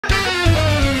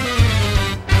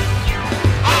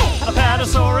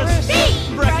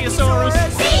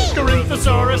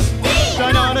Alvarezsaurus,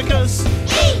 Deinonychus,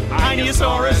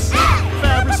 ichthyosaurus,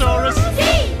 Fabrasaurus,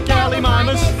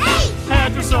 Gallimimus,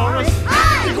 Hadrosaurus,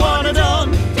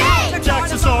 Iguanodon,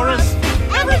 Jaxartosaurus.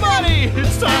 Everybody,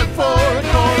 it's time for a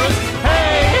chorus.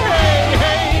 Hey, hey,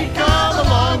 hey, come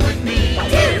along with me.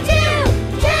 Two, two,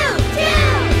 two, two.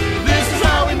 This is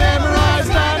how we memorize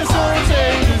dinosaurs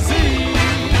A to Z.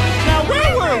 Now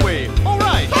where were we? All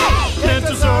right.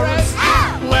 Ankylosaurus,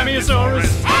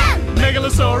 Lemiosaurus,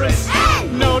 Megalosaurus,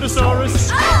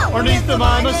 Notosaurus,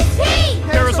 ornithomimus,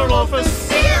 parasaurolophus,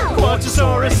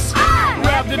 brachiosaurus,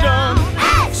 rhamphorhynchus,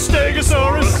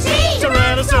 stegosaurus,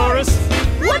 tyrannosaurus.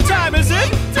 What time is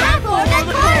it? Time for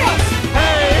the chorus.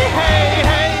 Hey, hey,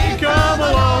 hey, come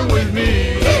along with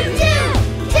me. Two, two,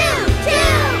 two,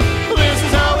 two. This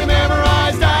is how we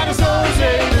memorize dinosaurs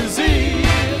A to Z.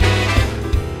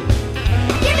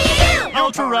 Give me a U.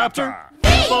 Ultraraptor, V.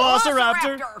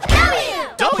 Velociraptor,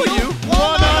 W.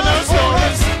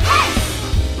 Wanonosaurus, X.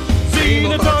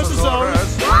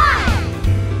 Xenotosaurus, Y.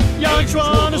 Young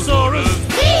Tyrannosaurus,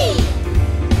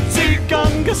 Z.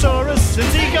 Qianzhousaurus, and